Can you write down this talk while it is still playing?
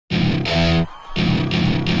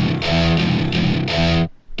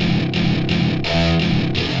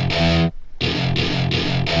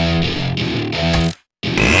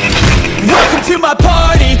my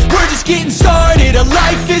party, we're just getting started. A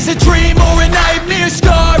life is a dream or a nightmare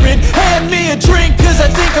scarring. Hand me a drink cause I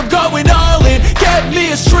think I'm going all in. Get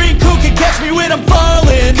me a shrink who can catch me when I'm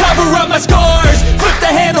falling. Cover up my scars, flip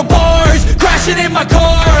the handlebars, crashing in my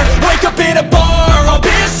car, wake up in a bar. I'll be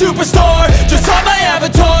a superstar, just on my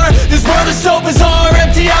avatar. This world is so bizarre,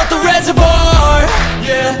 empty out the reservoir.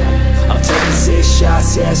 Yeah, I'm taking 6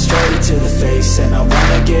 shots, yeah, straight to the face. And I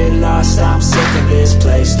wanna get lost, I'm sick of this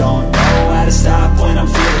place. Don't know how to stop when I'm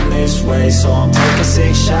feeling this way. So I'm taking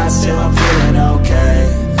 6 shots till I'm feeling okay.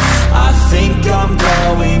 I think I'm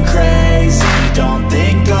going crazy, don't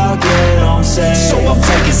think I'll get home safe. So I'm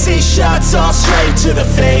taking 6 shots, all straight to the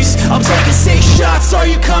face. I'm taking 6 shots, are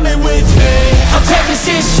you coming with me? I'm taking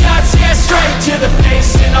 6 shots, yeah, straight to the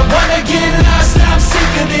face. And I wanna get lost, I'm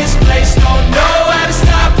sick of this place. Don't know how to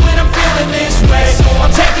stop when I'm feeling this way. So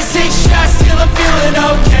I'm taking 6 shots till I'm feeling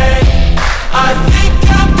okay. I think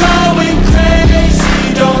I'm going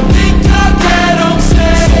crazy, don't think I'll get home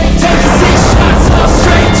safe. So I'm taking 6 shots, all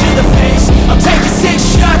straight to the face. I'm taking 6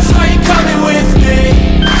 shots, are you coming with me?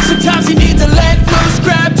 Sometimes you need to let loose,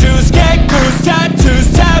 grab juice, get goose,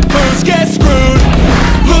 tattoos, taboos, get screwed.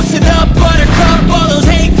 Loosen up, buttercup, all those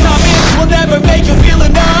hate comments will never make you feel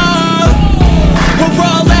enough. We're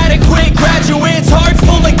all adequate graduates, heart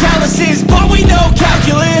full of calluses, but we know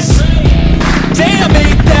calculus. Damn,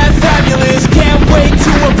 ain't that fabulous? Can't wait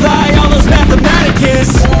to apply all those mathematicus.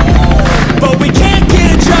 But we can't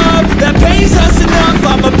get a job that pays us enough.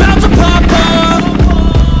 I'm about to pop up.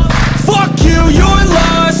 Fuck you, you're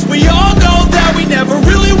lost. We all know that we never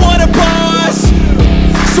really want a boss.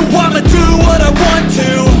 So I'ma do what I want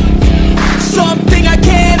to, something I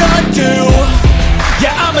can't undo.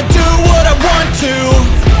 Yeah, I'ma do what I want to,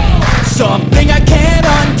 something I can't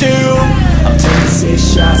undo. I'm taking 6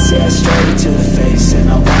 shots, yeah, straight to the face. And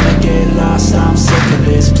I wanna get lost, I'm sick of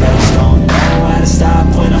this place. Don't know how to stop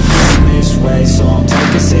when I'm feeling this way. So I'm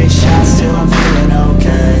taking 6 shots till I'm feeling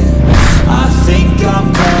okay. I think I'm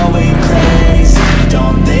going crazy,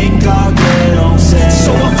 don't think I'll get home safe.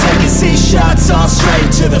 So I'm taking 6 shots, all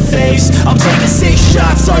straight to the face. I'm taking 6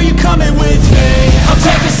 shots, are you coming with me? I'm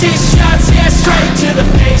taking 6 shots, yeah, straight to the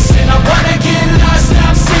face. And I wanna get lost,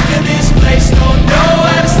 I'm sick of this place. Don't know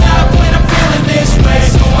how to stop when I'm feeling this way.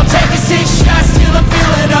 So I'm taking 6 shots till I'm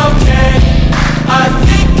feeling okay. I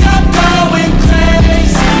think I'm going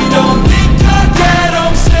crazy, don't think I'll get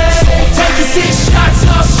home safe. So I'm taking 6 shots,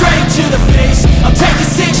 all straight to the face. I'm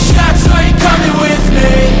taking 6 shots, are you coming with me?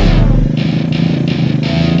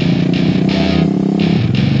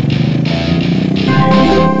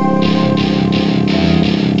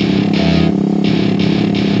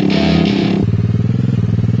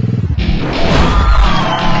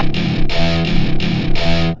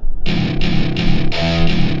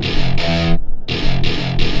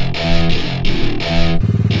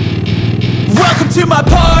 To my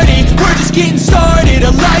party, we're just getting started.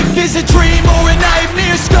 A life is a dream or a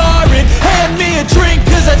nightmare scarring. Hand me a drink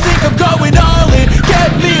cause I think I'm going all in.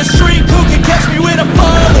 Get me a shrink who can catch me when I'm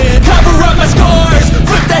falling. Cover up my scars,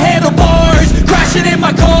 flip the handlebars, crashing in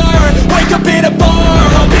my car, wake up in a bar.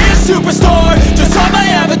 I'll be a superstar, just on my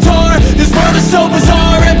avatar. This world is so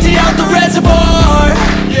bizarre, empty out the reservoir.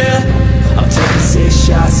 Yeah, I'm taking 6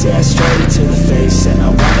 shots, yeah, straight to the face. And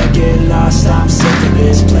I wanna get lost, I'm sick of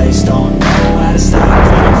this place. Don't know how to stop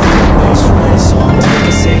when I'm feeling this way. So I'm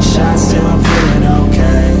taking 6 shots till I'm feeling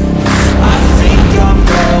okay. I think I'm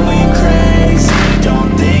going crazy,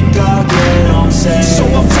 don't think I'll get home safe. So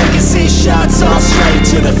I'm taking 6 shots, all straight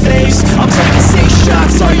to the face. I'm taking 6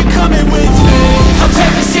 shots, are you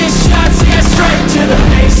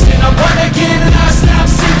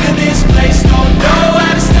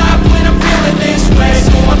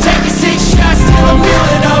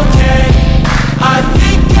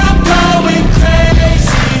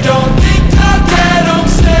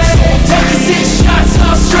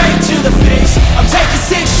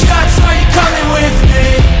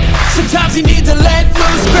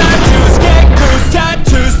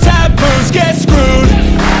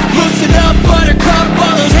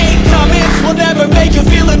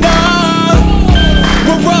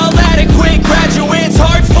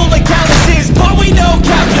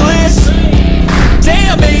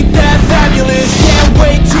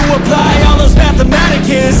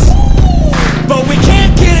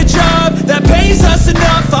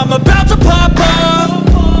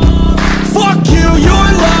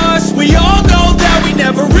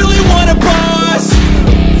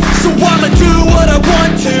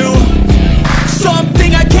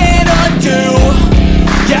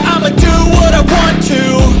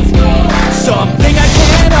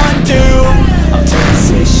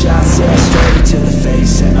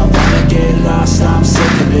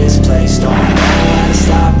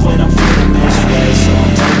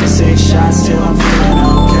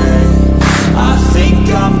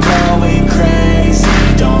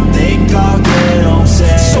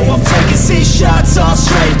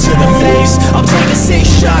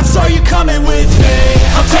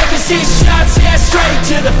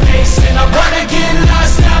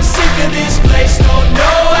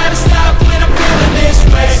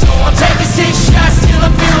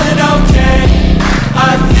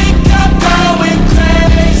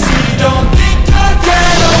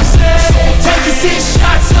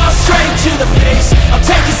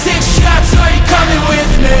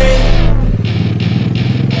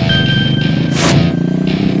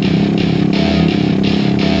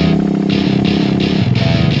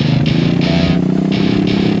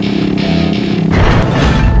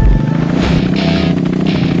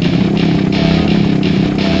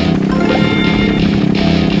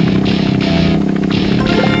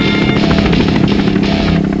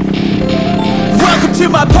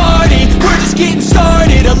my party, we're just getting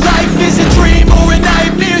started. A life is a dream or a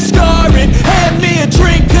nightmare scarring. Hand me a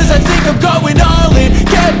drink cause I think I'm going all in.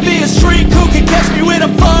 Get me a shrink who can catch me when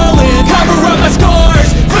I'm falling. Cover up my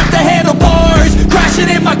scars, flip the handlebars, crashing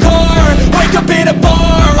in my car, wake up in a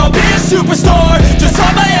bar. I'll be a superstar, just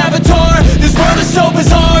on my avatar. This world is so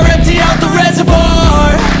bizarre, empty out the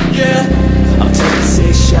reservoir. Yeah, I'm taking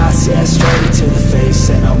 6 shots, yeah, straight to the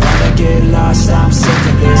face. And I wanna get lost, I'm sick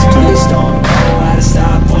of this place. Don't know how to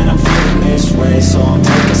stop when I'm feeling this way. So I'm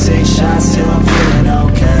taking 6 shots till I'm feeling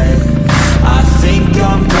okay. I think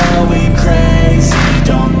I'm going crazy,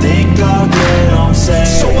 don't think I'll get home safe.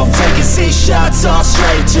 So I'm taking 6 shots, all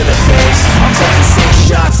straight to the face. I'm taking 6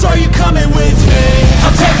 shots, are you coming with me?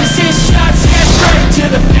 I'm taking 6 shots, yeah, straight to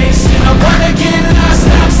the face. And I wanna get lost,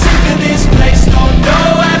 I'm sick of this place. Don't know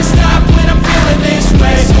how to stop when I'm feeling this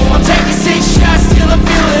way. So I'm taking 6 shots till I'm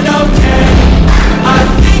feeling okay. I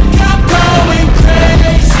think I'm going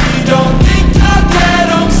crazy, don't think I'll get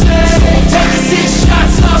home safe. So I'm taking 6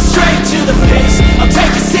 shots, all straight to the face. I'm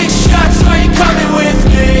taking 6 shots, are you coming with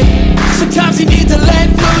me? Sometimes you need to let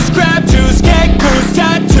loose, grab juice, get goose,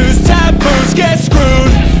 tattoos, taboos, get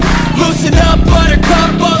screwed. Loosen up,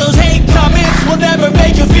 buttercup, all those hate comments will never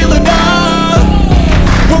make you feel enough.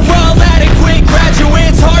 We're all adequate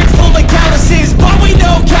graduates, heart full of calluses, but we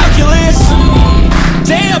know calculus.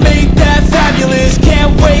 Damn, ain't that fabulous,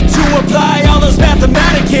 can't wait to apply all those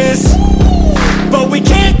mathematicus. But we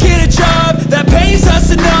can't get a job that pays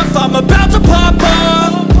us enough, I'm about to pop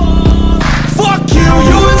off. Fuck you,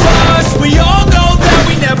 you're lost, we all know that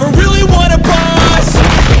we never really want a boss.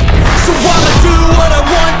 So I'ma do what I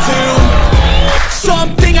want to,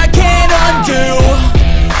 something I can't undo.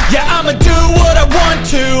 Yeah, I'ma do what I want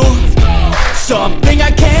to, something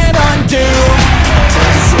I can't undo.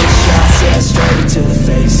 Taking 6 shots, yeah, straight to the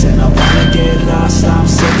face. And I wanna get lost, I'm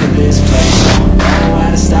sick of this place. Don't know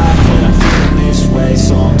how to stop when I'm feeling this way.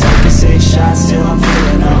 So I'm taking 6 shots till I'm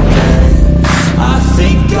feeling okay. I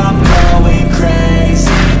think I'm going crazy,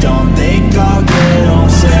 don't think I'll get home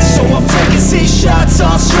safe. So I'm taking 6 shots,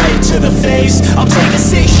 all straight to the face. I'm taking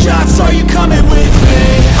 6 shots, are you coming with me?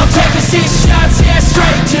 I'm taking 6 shots, yeah,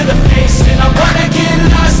 straight to the face. And I wanna get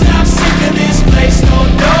lost, I'm sick of this place. Don't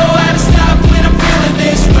know how to stop when I'm feeling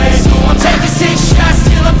this way. So I'm taking 6 shots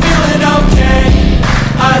till I'm feeling okay.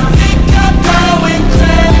 I think I'm going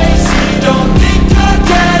crazy, don't think I'll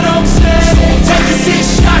get home safe. So I'm taking 6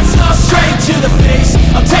 shots, all straight to the face.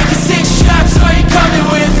 I'm taking 6 shots, are you coming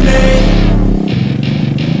with me?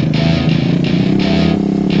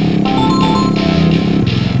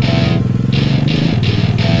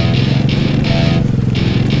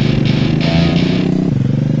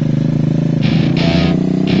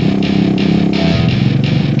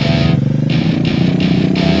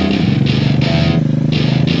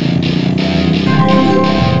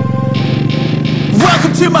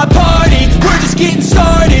 To my party, we're just getting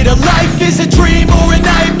started. A life is a dream or a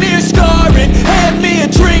nightmare scarring. Hand me a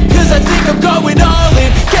drink cause I think I'm going all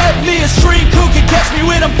in. Get me a shrink who can catch me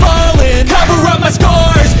when I'm falling. Cover up my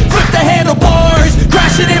scars, flip the handlebars,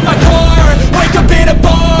 crashing in my car, wake up in a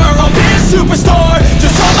bar. I'll be a superstar,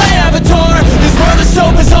 just on my avatar. This world is so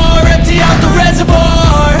bizarre, empty out the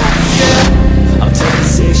reservoir. Yeah, I'm taking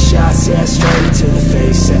 6 shots, yeah, straight to the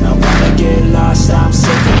face. And I wanna get lost, I'm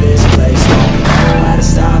sick of this place. Don't know how to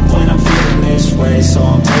stop when I'm feeling this way. So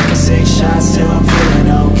I'm taking 6 shots till I'm feeling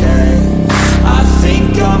okay. I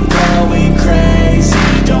think I'm going crazy,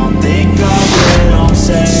 don't think I'll get home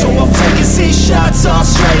safe. So I'm taking 6 shots, all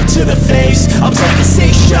straight to the face. I'm taking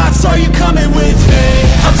 6 shots, are you coming with me?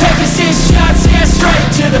 I'm taking 6 shots.